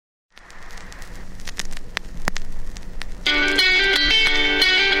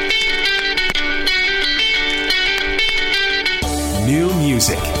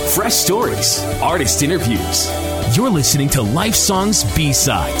fresh stories, artist interviews. You're listening to Lifesongs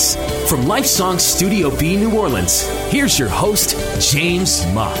B-Sides. From Lifesongs Studio B, New Orleans, here's your host, James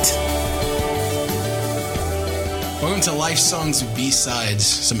Mott. Welcome to Lifesongs B-Sides,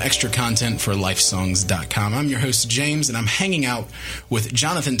 some extra content for Lifesongs.com. I'm your host, James, and I'm hanging out with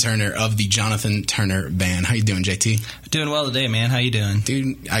Jonathan Turner of the Jonathan Turner Band. How you doing, JT? Doing well today, man. How you doing?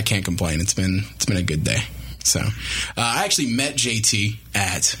 Dude, I can't complain. It's been a good day. So, I actually met JT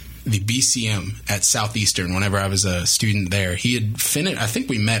at the BCM at Southeastern whenever I was a student there. He had finished, I think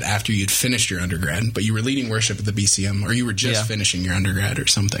we met after you'd finished your undergrad, but you were leading worship at the BCM, or you were just finishing your undergrad or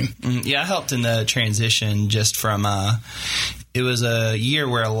something. Yeah, I helped in the transition just from, it was a year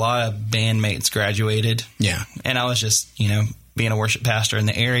where a lot of bandmates graduated. Yeah. And I was just, being a worship pastor in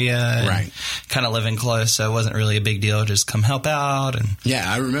the area, and kind of living close, so it wasn't really a big deal. Just come help out. And yeah,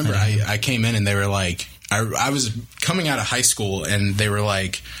 I remember I came in and they were like, I was coming out of high school and they were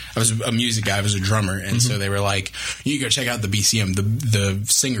like, I was a music guy, I was a drummer, and so they were like, you go check out the BCM, the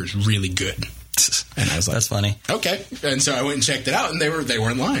singer's really good. And I was like, that's funny. Okay. And so I went and checked it out, and they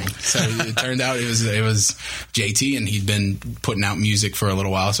weren't lying. So it turned out it was JT, and he'd been putting out music for a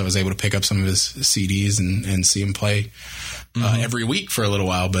little while, so I was able to pick up some of his CDs and see him play every week for a little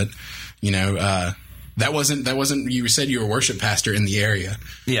while. But that wasn't you said you were a worship pastor in the area.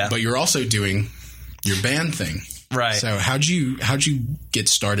 Yeah. But you're also doing your band thing. Right. So how'd you get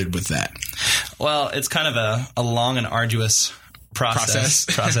started with that? Well, it's kind of a long and arduous process.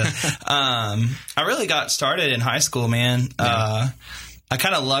 I really got started in high school, man. Yeah. I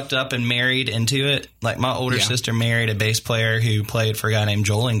kind of lucked up and married into it. Like, my older sister married a bass player who played for a guy named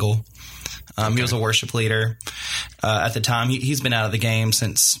Joel Engel. He was a worship leader at the time. He's been out of the game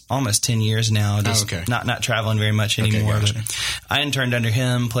since almost 10 years now, just not traveling very much anymore. Gotcha. But I interned under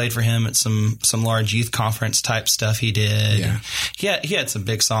him, played for him at some large youth conference type stuff he did. Yeah. He had some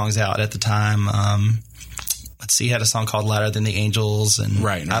big songs out at the time. Let's see, he had a song called Louder Than the Angels and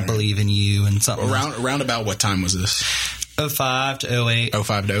I Believe in You and something. Around about what time was this? 05 to 08.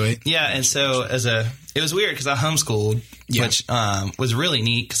 05 to 08? Yeah, and so it was weird because I homeschooled, which was really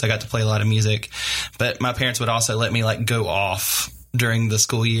neat because I got to play a lot of music. But my parents would also let me go off during the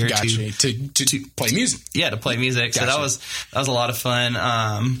school year to play music. Yeah, to play music. Gotcha. So that was a lot of fun.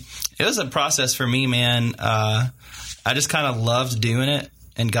 It was a process for me, man. I just kind of loved doing it,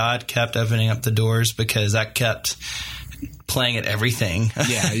 and God kept opening up the doors because I kept playing at everything.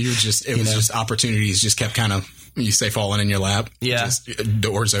 Yeah, was just opportunities just kept kind of, you say, falling in your lap. Yeah. Just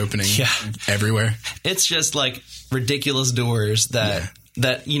doors opening everywhere. It's just like ridiculous doors that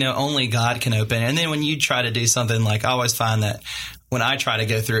only God can open. And then when you try to do something, I always find that when I try to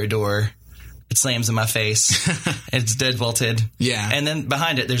go through a door, it slams in my face. It's dead bolted. Yeah. And then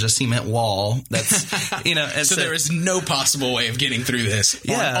behind it, there's a cement wall that's, and so there is no possible way of getting through this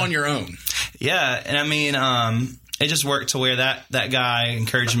on your own. Yeah. And I mean, it just worked to where that guy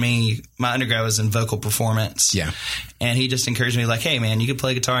encouraged me. My undergrad was in vocal performance. Yeah. And he just encouraged me hey, man, you can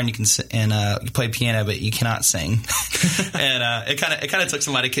play guitar and you can you play piano, but you cannot sing. And it kind of took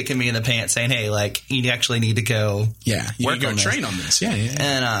somebody kicking me in the pants saying, hey, you actually need to go work on train on this. Yeah.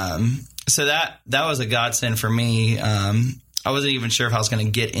 And so that was a godsend for me. I wasn't even sure if I was going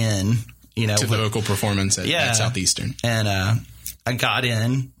to get in, to the vocal performance at Southeastern. And I got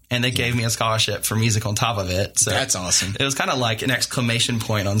in. And they gave me a scholarship for music on top of it. So that's awesome. It was kind of like an exclamation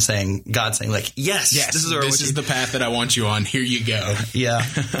point on God saying yes, this is the path that I want you on. Here you go. Yeah.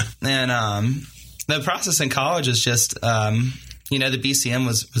 And the process in college is just, the BCM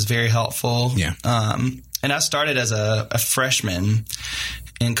was very helpful. Yeah. And I started as a freshman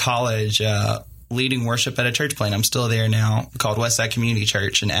in college, leading worship at a church plant. I'm still there now, called Westside Community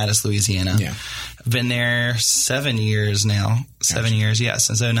Church in Addis, Louisiana. Yeah. I've been there 7 years now. 7 years,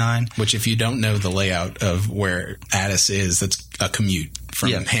 since 2009. Which, if you don't know the layout of where Addis is, that's a commute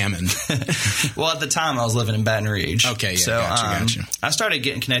from Hammond. Well, at the time, I was living in Baton Rouge. Okay, yeah, so, gotcha. I started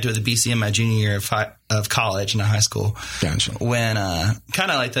getting connected with the BCM my junior year of college in high school. Gotcha. When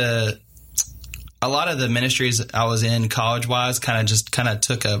kind of a lot of the ministries I was in college-wise kind of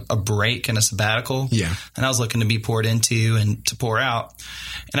took a break and a sabbatical. Yeah. And I was looking to be poured into and to pour out.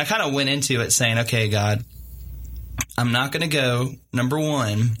 And I kind of went into it saying, okay, God, I'm not going to go, number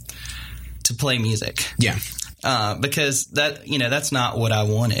one, to play music. Yeah. Because that's not what I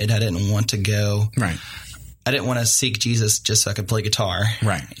wanted. I didn't want to go. Right. I didn't want to seek Jesus just so I could play guitar.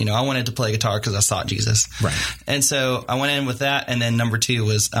 Right. I wanted to play guitar because I sought Jesus. Right. And so I went in with that. And then number two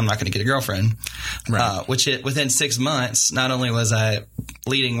was, I'm not going to get a girlfriend. Right. Within 6 months, not only was I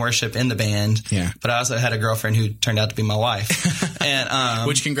leading worship in the band, but I also had a girlfriend who turned out to be my wife. And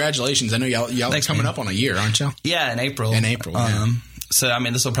which, congratulations. I know y'all thanks, coming man. Up on a year, aren't y'all? Yeah, in April. So, I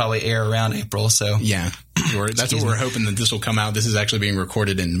mean, this will probably air around April. So, yeah, that's what we're hoping, that this will come out. This is actually being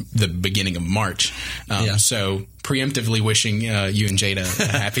recorded in the beginning of March. So, preemptively wishing you and Jada a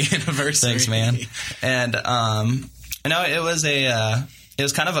happy anniversary. Thanks, man. And it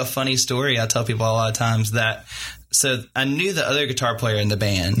was kind of a funny story. I tell people a lot of times that. So, I knew the other guitar player in the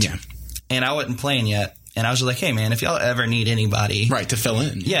band. Yeah, and I wasn't playing yet. And I was just like, hey, man, if y'all ever need anybody, right, to fill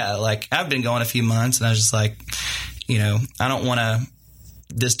in. Yeah, like I've been going a few months, and I was just like, I don't want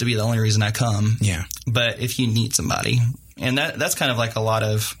this to be the only reason I come. Yeah. But if you need somebody, and that's kind of like a lot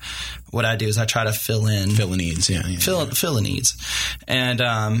of what I do is I try to fill the needs. Fill the needs.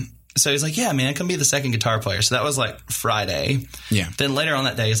 And so he's like, yeah, man, come be the second guitar player. So that was like Friday. Yeah. Then later on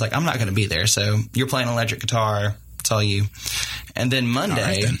that day, he's like, I'm not going to be there. So you're playing electric guitar. It's all you. And then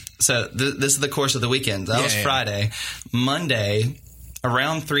Monday, so this is the course of the weekend. That was Friday. Monday,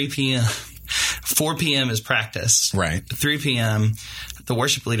 around 3 p.m., 4 p.m. is practice. Right. 3 p.m., the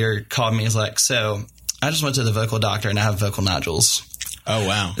worship leader called me. He's like, so I just went to the vocal doctor and I have vocal nodules. Oh,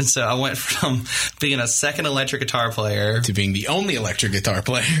 wow. And so I went from being a second electric guitar player to being the only electric guitar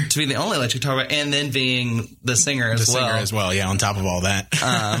player. And then being the singer as well. Yeah, on top of all that.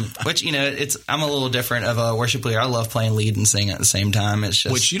 Which, I'm a little different of a worship leader. I love playing lead and sing at the same time. It's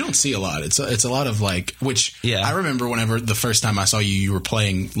just... Which you don't see a lot. It's a lot of I remember whenever the first time I saw you were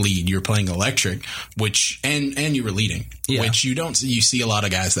playing lead, you were playing electric, and you were leading, which you see a lot of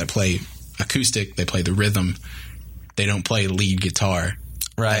guys that play acoustic, they play the rhythm. They don't play lead guitar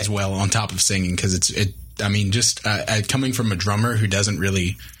as well on top of singing, because coming from a drummer who doesn't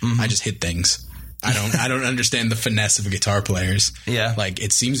really, I just hit things. I don't understand the finesse of guitar players. Yeah, like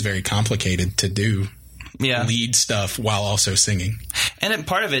it seems very complicated to do lead stuff while also singing. And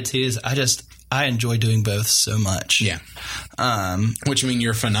part of it too is I enjoy doing both so much. Yeah, which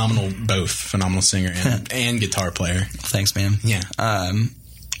you're a phenomenal singer and guitar player. Thanks, man. Yeah.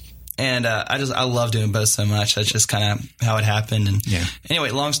 And I love doing both so much. That's just kind of how it happened. And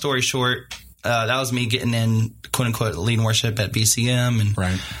anyway, long story short, that was me getting in, quote unquote, lead worship at BCM.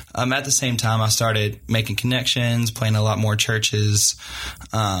 And at the same time, I started making connections, playing a lot more churches.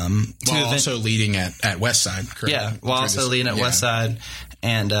 While also leading at Westside, correct? Yeah, while also leading at Westside,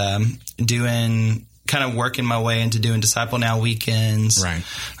 and kind of working my way into doing Disciple Now weekends. Right.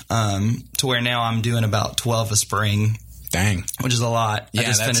 To where now I'm doing about 12 a spring. Dang. Which is a lot. Yeah,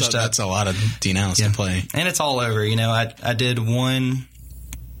 that's a lot of D-Nows to play. And it's all over. I did one.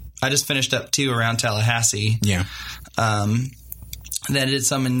 I just finished up 2 around Tallahassee. Yeah. Then I did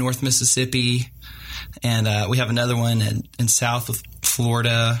some in North Mississippi. And we have another one in South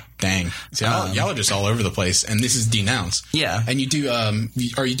Florida. Dang. See, y'all are just all over the place. And this is D-Nows. Yeah. And you do,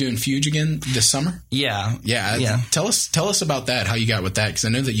 are you doing Fuge again this summer? Yeah. Yeah. Tell us about that, how you got with that. Because I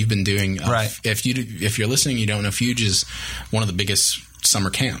know that you've been doing, if you're listening, you don't know, Fuge is one of the biggest summer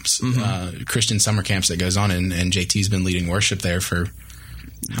camps, Christian summer camps that goes on. And JT's been leading worship there for...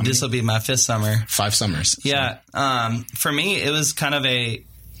 This will be my 5th summer. 5 summers. Yeah. So. For me, it was kind of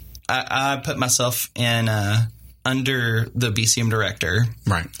I put myself in under the BCM director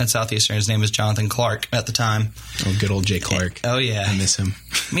at Southeastern. His name was Jonathan Clark at the time. Oh, good old Jay Clark. Oh, yeah. I miss him.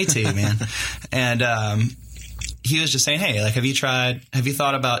 Me too, man. And he was just saying, hey, have you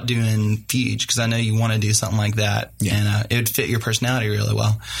thought about doing Fuge? Because I know you want to do something like that. Yeah. And it would fit your personality really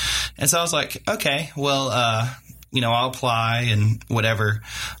well. And so I was like, okay, well, I'll apply and whatever.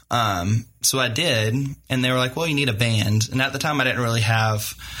 So I did, and they were like, well, you need a band. And at the time, I didn't really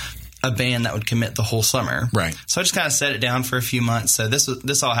have a band that would commit the whole summer. Right. So I just kind of set it down for a few months. So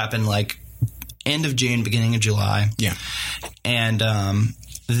this all happened like end of June, beginning of July. Yeah. And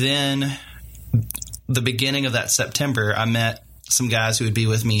then the beginning of that September, I met some guys who would be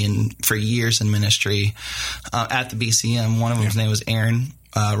with me for years in ministry at the BCM. One of them's name was Aaron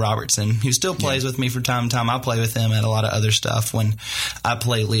Robertson, who still plays with me from time to time. I play with him at a lot of other stuff when I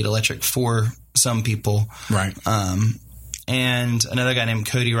play lead electric for some people. Right. And another guy named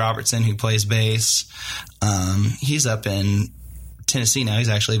Cody Robertson who plays bass. He's up in Tennessee now. He's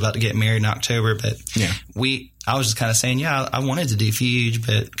actually about to get married in October. But I was just kind of saying, I wanted to do Fuge,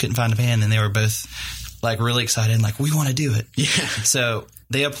 but couldn't find a band. And they were both like really excited and like, we want to do it. Yeah. So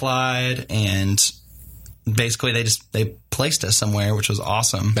they applied, and basically they placed us somewhere, which was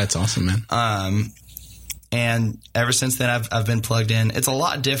awesome. That's awesome, man. And ever since then, I've been plugged in. It's a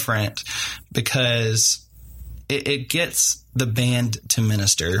lot different because it gets the band to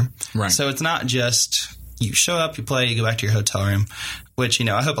minister. Right. So it's not just you show up, you play, you go back to your hotel room, which,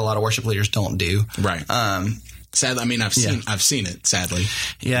 I hope a lot of worship leaders don't do. Right. Sadly, I've seen it, sadly.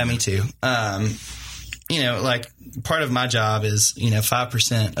 Yeah, me too. Like part of my job is,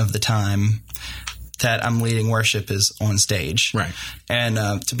 5% of the time that I'm leading worship is on stage. Right. And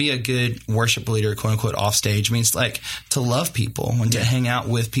to be a good worship leader, quote unquote, off stage means like to love people and to hang out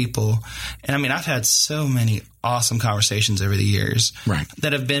with people. And I mean, I've had so many awesome conversations over the years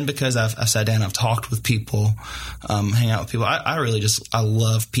that have been because I've sat down, I've talked with people, hang out with people. I really I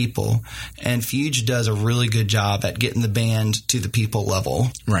love people, and Fuge does a really good job at getting the band to the people level.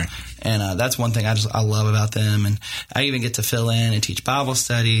 Right. And that's one thing I love about them. And I even get to fill in and teach Bible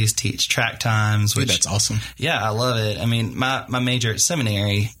studies, teach track times. Which, that's awesome. Yeah, I love it. I mean, my major at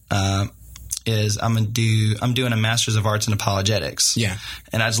seminary, is I'm doing a Master's of Arts in Apologetics. Yeah.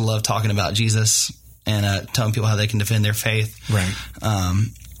 And I just love talking about Jesus and telling people how they can defend their faith. Right.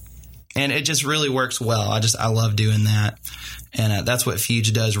 And it just really works well. I love doing that. And that's what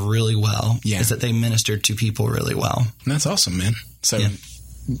Fuge does really well, is that they minister to people really well. That's awesome, man. So you're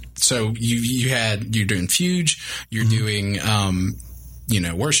doing Fuge, you're doing,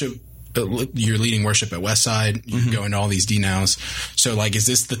 worship. You're leading worship at Westside. You're going to all these D-Nows. So, like, is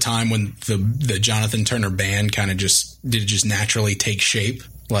this the time when the Jonathan Turner Band kind of did it just naturally take shape?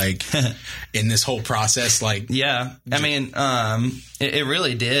 Like, in this whole process, like... Yeah. I mean, it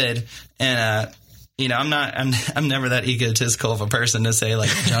really did. And, I'm never that egotistical of a person to say, like,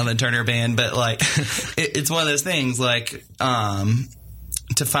 Jonathan Turner Band, but, like, it's one of those things, like,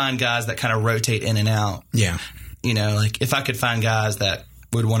 to find guys that kind of rotate in and out. Yeah. Like, if I could find guys that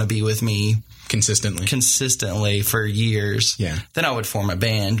would want to be with me consistently for years, then I would form a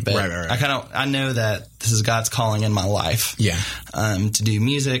band. But I know that this is God's calling in my life. Yeah. To do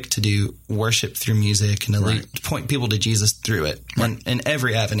music, to do worship through music, and to point people to Jesus through it in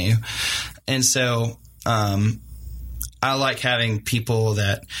every avenue. And so I like having people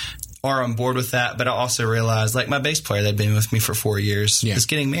that are on board with that, but I also realize, like, my bass player that'd been with me for 4 years is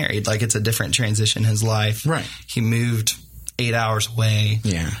getting married. Like, it's a different transition in his life. Right. He moved 8 hours away.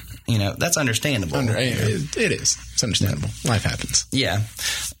 Yeah. That's understandable. It is. It's understandable. Life happens. Yeah.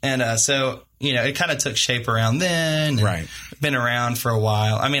 And so, it kind of took shape around then. Right. Been around for a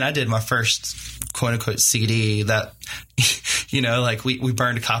while. I mean, I did my first quote unquote CD that, like we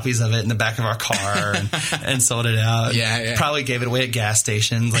burned copies of it in the back of our car and sold it out. Yeah. Probably gave it away at gas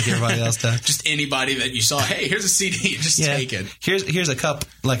stations like everybody else does. Just anybody that you saw, hey, here's a CD, just take it. Here's a cup,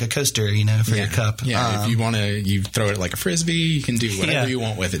 like a coaster, for your cup. Yeah. If you want to, you throw it like a Frisbee, you can do whatever you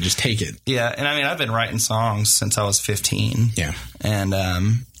want with it. Just take it. Yeah. And I mean, I've been writing songs since I was 15. Yeah. And,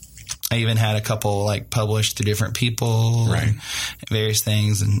 I even had a couple like published through different people, and various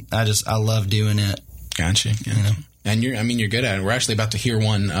things, and I love doing it. Gotcha. And you're good at it. We're actually about to hear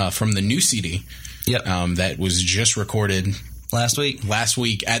one from the new CD. Yep. That was just recorded last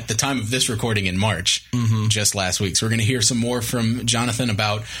week at the time of this recording in March, just last week. So we're going to hear some more from Jonathan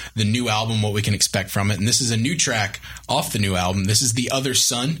about the new album, what we can expect from it. And this is a new track off the new album. This is The Other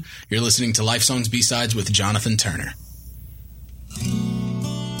Sun. You're listening to Lifesongs B-Sides with Jonathan Turner.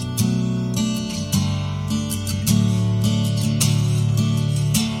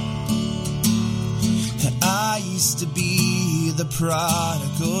 I used to be the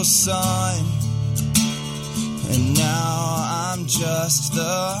prodigal son, and now I'm just the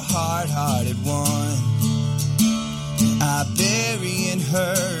hard-hearted one. I bury and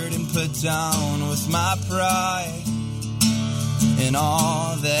hurt and put down with my pride, and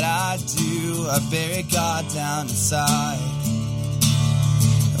all that I do, I bury God down inside.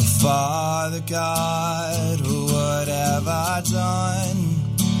 Father God, what have I done?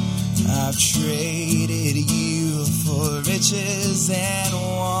 I've traded you for riches and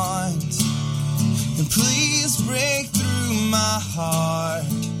want. And please break through my heart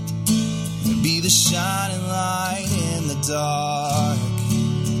and be the shining light in the dark.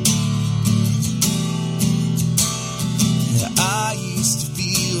 I used to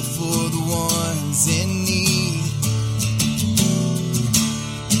feel for the ones in need.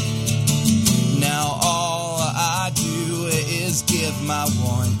 Now all I do is give my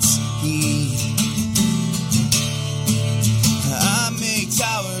wants heed. I make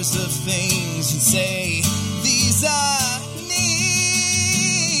towers of things and say, these I need.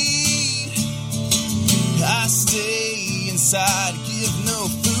 I stay inside, give no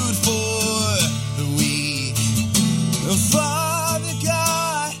food for the weak. Father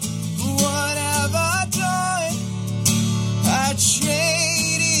God, what have I done? I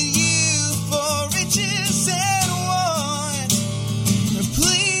traded you for riches and want.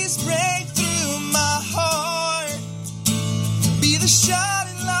 Please break through my heart, be the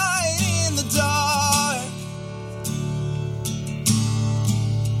shining light in the dark.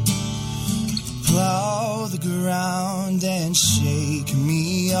 Plow the ground and shake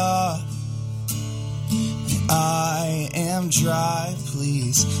me up. I am dry,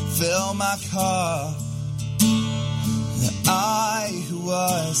 please fill my cup. I who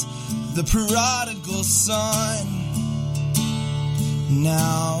was the prodigal son,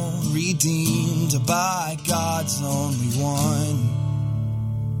 now redeemed by God's only one.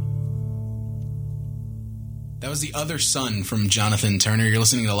 That was The Other Son from Jonathan Turner. You're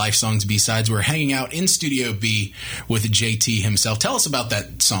listening to Lifesongs B-Sides. We're hanging out in Studio B with JT himself. Tell us about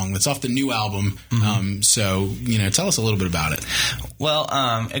that song. That's off the new album. So, tell us a little bit about it. Well,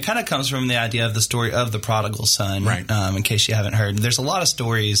 it kind of comes from the idea of the story of the prodigal son, right? In case you haven't heard. There's a lot of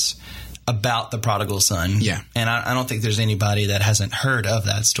stories about the prodigal son. Yeah. And I don't think there's anybody that hasn't heard of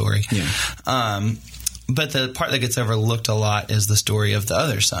that story. Yeah. But the part that gets overlooked a lot is the story of the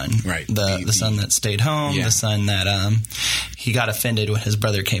other son. Right. The son that stayed home, the son that he got offended when his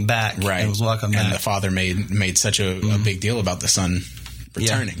brother came back and was welcomed back. And the father made such a big deal about the son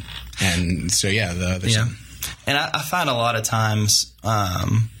returning. Yeah. And so, the other son. And I find a lot of times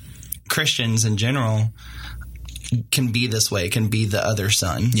Christians in general can be this way, can be the other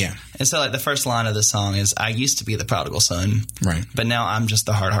son. Yeah. And so like the first line of the song is, I used to be the prodigal son. Right. But now I'm just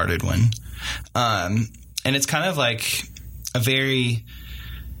the hard-hearted one. And it's kind of like a very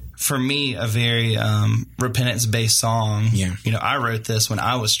repentance-based song. Yeah. I wrote this when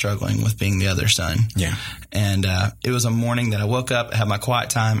I was struggling with being the other son. Yeah. And it was a morning that I woke up, had my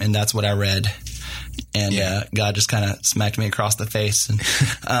quiet time, and that's what I read. And God just kind of smacked me across the face. And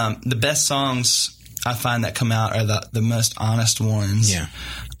the best songs I find that come out are the most honest ones. Yeah.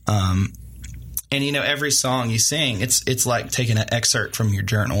 And every song you sing, it's like taking an excerpt from your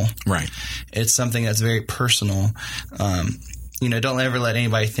journal. Right. It's something that's very personal. Don't ever let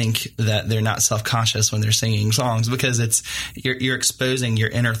anybody think that they're not self-conscious when they're singing songs, because you're exposing your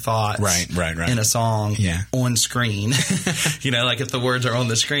inner thoughts right. in a song on screen. Like if the words are on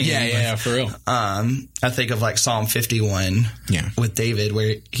the screen. Yeah, for real. I think of like Psalm 51 with David,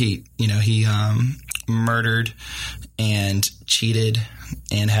 where he murdered and cheated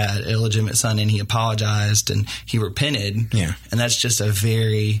and had an illegitimate son, and he apologized and he repented. Yeah. And that's just a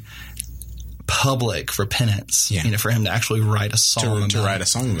very public repentance, for him to actually write a song to write a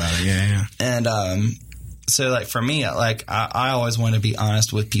song about it. Yeah. And so like for me, like I always want to be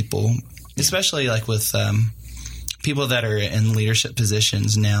honest with people, especially like with people that are in leadership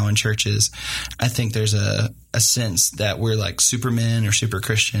positions now in churches. I think there's a sense that we're like supermen or super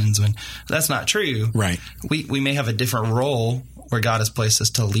Christians, when that's not true. Right. We may have a different role where God has placed us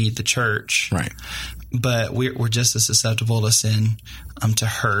to lead the church. Right. But we're just as susceptible to sin, to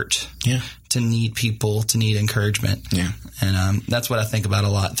hurt, to need people, to need encouragement. Yeah. And that's what I think about a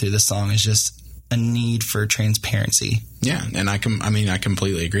lot through this song, is just a need for transparency. Yeah, and I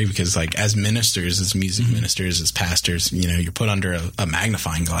completely agree, because like as ministers, as music ministers, as pastors, you're put under a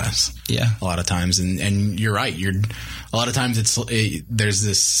magnifying glass. Yeah, a lot of times, and you're right. A lot of times there's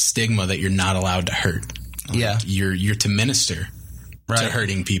this stigma that you're not allowed to hurt. Like you're to minister to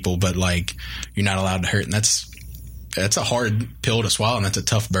hurting people, but like you're not allowed to hurt, and that's a hard pill to swallow, and that's a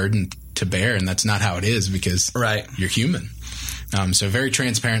tough burden to bear, and that's not how it is, because you're human. So a very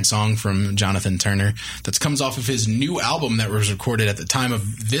transparent song from Jonathan Turner that comes off of his new album that was recorded at the time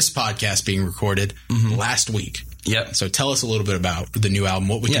of this podcast being recorded last week. Yep. So tell us a little bit about the new album,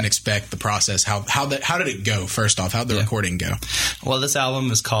 what we can expect, the process, how did it go? First off, how did the recording go? Well, this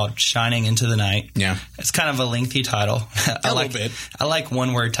album is called Shining Into the Night. Yeah. It's kind of a lengthy title. A little bit. I like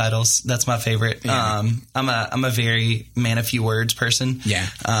one word titles. That's my favorite. Yeah. I'm a very man of few words person. Yeah.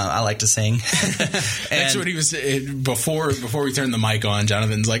 I like to sing. That's what he was before we turned the mic on.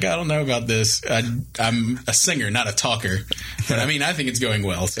 Jonathan's like, I don't know about this. I'm a singer, not a talker. But I think it's going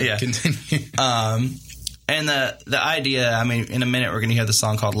well. So continue. And the idea, in a minute we're going to hear the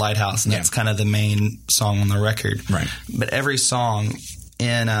song called Lighthouse, and that's kind of the main song on the record. Right. But every song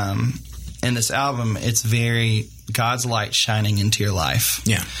in this album, it's very God's light shining into your life.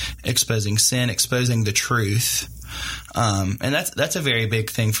 Yeah. Exposing sin, exposing the truth. And that's a very big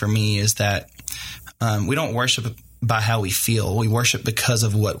thing for me, is that we don't worship by how we feel. We worship because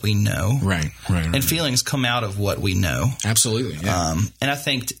of what we know. Right. And feelings come out of what we know. Absolutely. Yeah. And I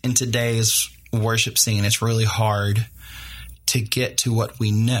think in today's worship scene, it's really hard to get to what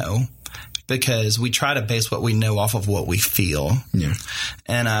we know, because we try to base what we know off of what we feel. Yeah.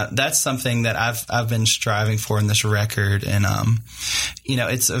 And that's something that I've been striving for in this record. And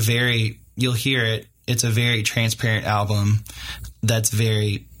it's you'll hear it, it's a very transparent album that's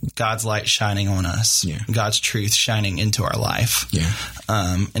very God's light shining on us. Yeah. God's truth shining into our life. Yeah.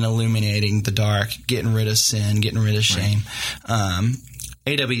 And illuminating the dark, getting rid of sin, getting rid of shame. Right.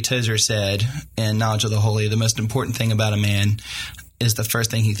 A.W. Tozer said in Knowledge of the Holy, the most important thing about a man is the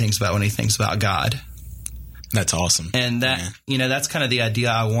first thing he thinks about when he thinks about God. That's awesome. And that, that's kind of the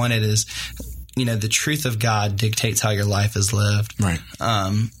idea I wanted is, the truth of God dictates how your life is lived. Right.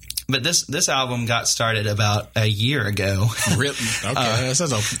 But this album got started about a year ago. Really? Okay, that's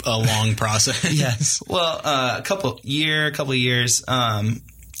a long process. Yes. Well, a couple of years.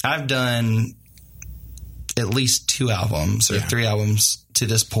 I've done at least 2 albums or 3 albums to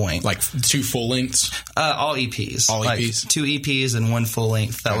this point. Like 2 full lengths? All EPs. All like EPs? 2 EPs and 1 full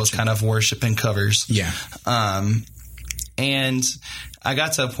length. That was kind of worship and covers. Yeah. And I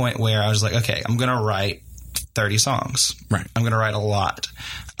got to a point where I was like, okay, I'm going to write 30 songs. Right. I'm going to write a lot.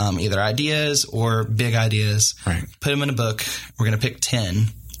 Either ideas or big ideas. Right. Put them in a book. We're going to pick 10 and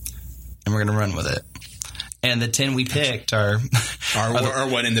we're going to run with it. And the 10 we picked are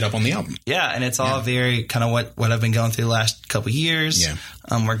what ended up on the album. Yeah, and it's all very kind of what I've been going through the last couple of years. Yeah.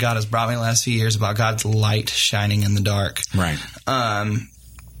 Where God has brought me the last few years about God's light shining in the dark. Right.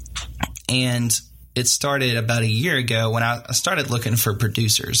 And it started about a year ago when I started looking for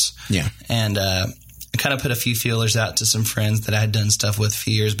producers. Yeah. And I kind of put a few feelers out to some friends that I had done stuff with a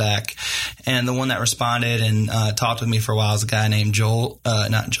few years back. And the one that responded and talked with me for a while is a guy named Jordan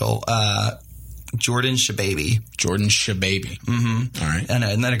Shababy. Jordan Shababy. Mm-hmm. All right. I know,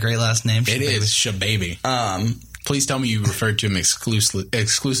 isn't that a great last name? Shababy. It is Shababy. Please tell me you referred to him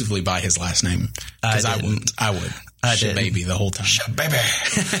exclusively by his last name. Because I wouldn't. I would. Shababy the whole time. Shababy.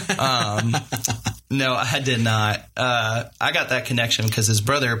 No, I did not. I got that connection because his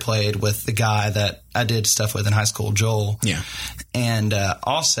brother played with the guy that I did stuff with in high school, Joel. Yeah. And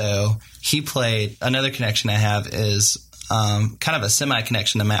also, he played, another connection I have is kind of a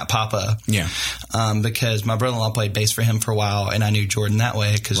semi-connection to Matt Papa. Yeah. Because my brother-in-law played bass for him for a while, and I knew Jordan that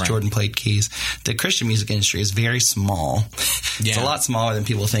way because Jordan played keys. The Christian music industry is very small. It's a lot smaller than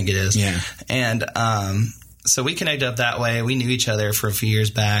people think it is. Yeah. And so we connected up that way. We knew each other for a few years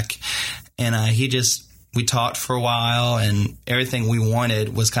back, and we talked for a while, and everything we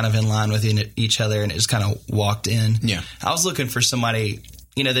wanted was kind of in line with each other, and it just kind of walked in. Yeah. I was looking for somebody.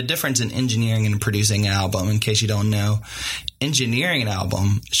 The difference in engineering and producing an album, in case you don't know, engineering an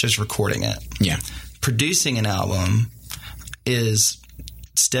album is just recording it. Yeah. Producing an album is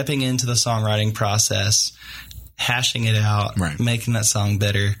stepping into the songwriting process, hashing it out, making that song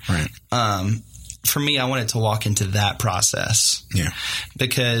better. Right. For me, I wanted to walk into that process. Yeah.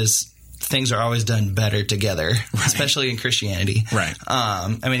 Because things are always done better together, especially in Christianity. Right.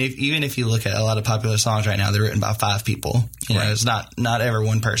 Even if you look at a lot of popular songs right now, they're written by 5 people. It's not ever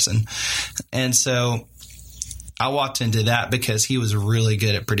one person. And so I walked into that because he was really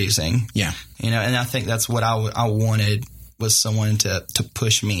good at producing. Yeah. And I think that's what I wanted was someone to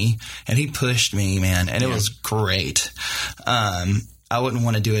push me. And he pushed me, man. And it was great. I wouldn't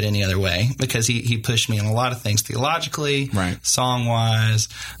want to do it any other way because he pushed me in a lot of things theologically, song-wise.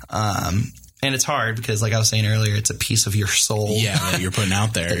 And it's hard because, like I was saying earlier, it's a piece of your soul. Yeah, that you're putting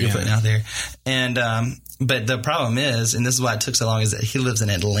out there. Putting out there. And but the problem is, and this is why it took so long, is that he lives in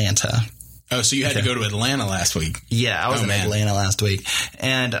Atlanta. Oh, so you had to go to Atlanta last week. Yeah, I was in Atlanta last week.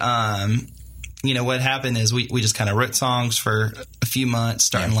 And what happened is we just kind of wrote songs for a few months,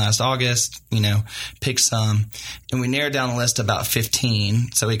 starting last August, picked some, and we narrowed down the list to about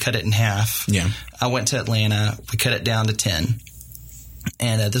 15. So we cut it in half. Yeah. I went to Atlanta. We cut it down to 10.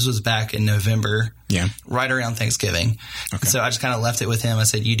 And this was back in November. Yeah. Right around Thanksgiving. Okay. So I just kind of left it with him. I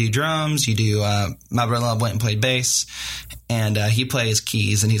said, you do drums, you do, my brother-in-law went and played bass, and he plays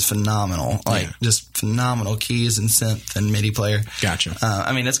keys, and he's phenomenal. Just phenomenal keys and synth and MIDI player. Gotcha.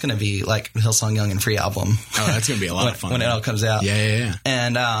 It's going to be like Hillsong Young and Free album. Oh, that's going to be a lot of fun. When it all comes out. Yeah.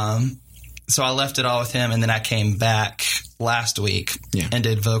 And so I left it all with him, and then I came back last week and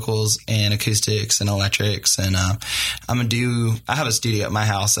did vocals and acoustics and electrics. And I have a studio at my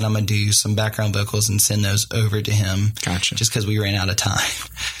house, and I'm going to do some background vocals and send those over to him. Gotcha. Just because we ran out of time.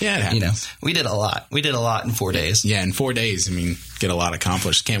 Yeah, it happens. We did a lot. We did a lot in 4 days. Yeah, in 4 days, get a lot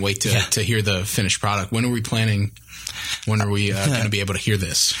accomplished. Can't wait to hear the finished product. When are we going to be able to hear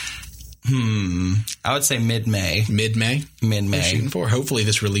this? I would say mid-May. Mid-May? Mid-May. We're shooting for. Hopefully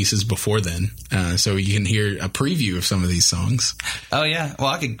this releases before then, so you can hear a preview of some of these songs. Oh, yeah. Well,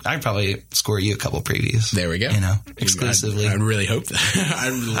 I could probably score you a couple previews. There we go. Exclusively. I'd really hope that.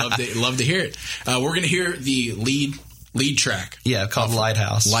 I'd love to hear it. We're going to hear the lead track. Yeah, called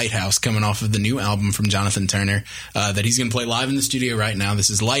Lighthouse. Lighthouse, coming off of the new album from Jonathan Turner that he's going to play live in the studio right now. This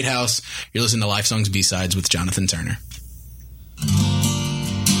is Lighthouse. You're listening to Lifesongs B-Sides with Jonathan Turner.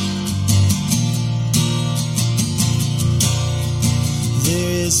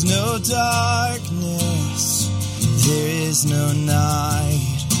 There is no darkness, there is no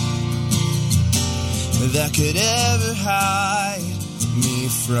night that could ever hide me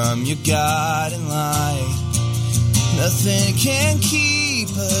from your guiding light. Nothing can keep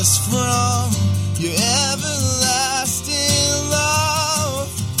us from your everlasting love.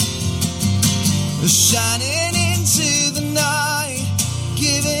 Shining into the night,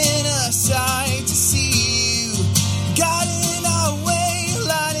 giving us sight to see you, guiding our way,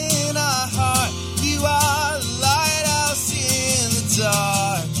 lighting our heart. You are the lighthouse in the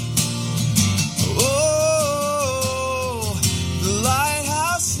dark. Oh, the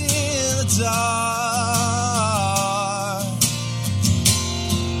lighthouse in the dark.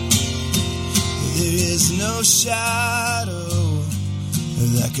 There is no shadow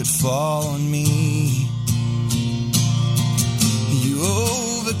that could fall on me. You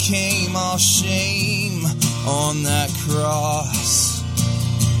overcame all shame on that cross.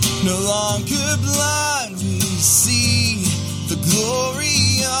 No longer blind, we see the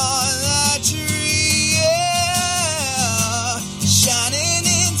glory on that tree. Yeah. Shining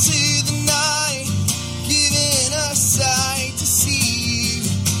into the night, giving us sight to see you,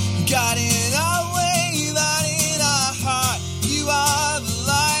 guiding our way, lighting our heart. You are the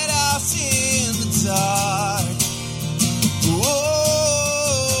lighthouse in the dark.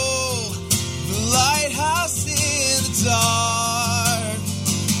 Whoa, the lighthouse in the dark.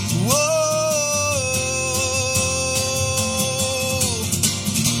 Whoa,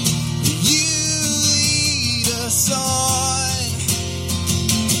 you lead us on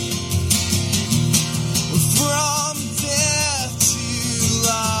from death to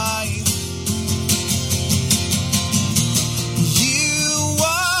life. You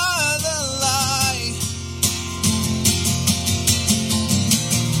are the light.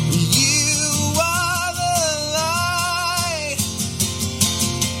 You are the light.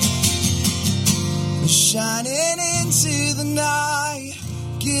 Shining into the night,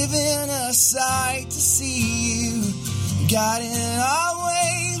 giving us sight to see you, guiding our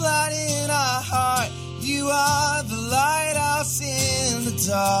way, lighting our heart. You are the lighthouse in the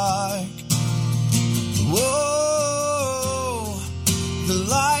dark. Whoa, the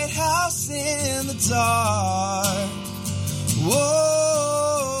lighthouse in the dark. Whoa.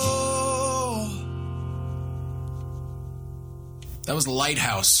 That was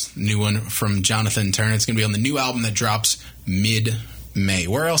Lighthouse, new one from Jonathan Turner. It's going to be on the new album that drops mid-May.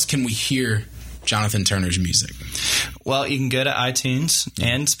 Where else can we hear Jonathan Turner's music? Well, you can go to iTunes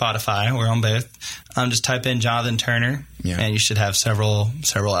and Spotify. We're on both. Just type in Jonathan Turner, and you should have several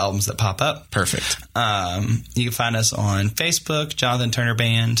albums that pop up. Perfect. You can find us on Facebook, Jonathan Turner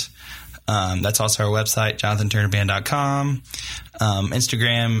Band. That's also our website, jonathanturnerband.com.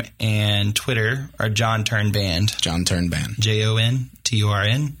 Instagram and Twitter are John Turn Band. John Turn Band.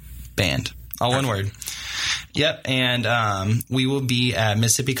 JONTURN Band. All one word. Yep, and we will be at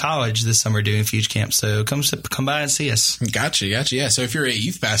Mississippi College this summer doing Fuge Camp, so come by and see us. Gotcha. Yeah, so if you're a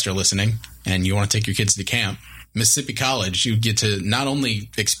youth pastor listening and you want to take your kids to camp, Mississippi College, you get to not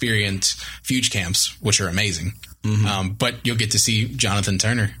only experience Fuge Camps, which are amazing, but you'll get to see Jonathan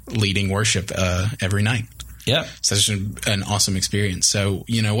Turner leading worship every night. Yep. Such an awesome experience. So,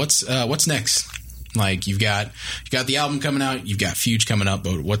 what's next? Like, you've got the album coming out, you've got Fuge coming up,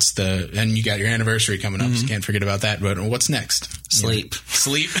 but and you got your anniversary coming up, so can't forget about that. But what's next? Sleep.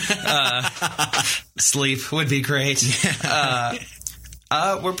 Sleep would be great.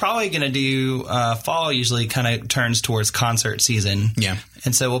 We're probably going to do fall usually kind of turns towards concert season. Yeah.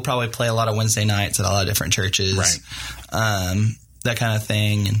 And so we'll probably play a lot of Wednesday nights at a lot of different churches. Right. That kind of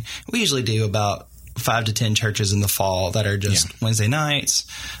thing. And we usually do about 5 to 10 churches in the fall that are just Wednesday nights.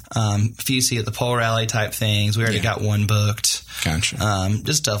 A few see at the pole rally type things. We already got one booked. Gotcha.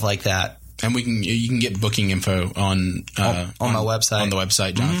 Just stuff like that. And you can get booking info on my website. On the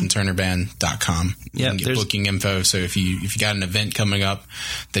website, jonathanturnerband.com. You can get booking info. So if you got an event coming up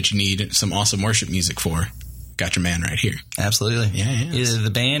that you need some awesome worship music for, got your man right here. Absolutely. Yeah. Either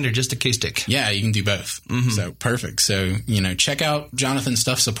the band or just acoustic. Yeah, you can do both. So perfect. So, check out Jonathan's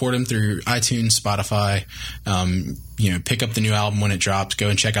stuff, support him through iTunes, Spotify. Pick up the new album when it drops. Go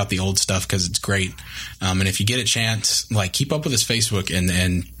and check out the old stuff because it's great. And if you get a chance, keep up with his Facebook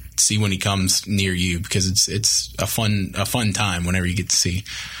and see when he comes near you because it's a fun time whenever you get to see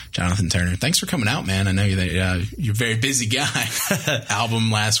Jonathan Turner. Thanks for coming out, man. I know that you're a very busy guy.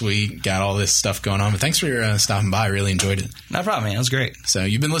 Album last week, got all this stuff going on, but thanks for stopping by. I really enjoyed it. No problem, man. It was great. So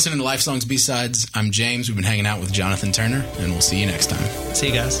you've been listening to Lifesongs B-Sides. I'm James. We've been hanging out with Jonathan Turner, and we'll see you next time. See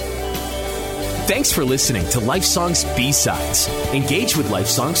you guys. Thanks for listening to Lifesongs B-Sides. Engage with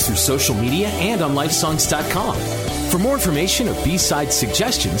Lifesongs through social media and on lifesongs.com. For more information or B-side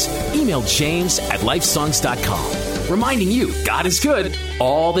suggestions, email James at lifesongs.com. Reminding you, God is good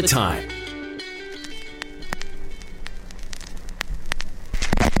all the time.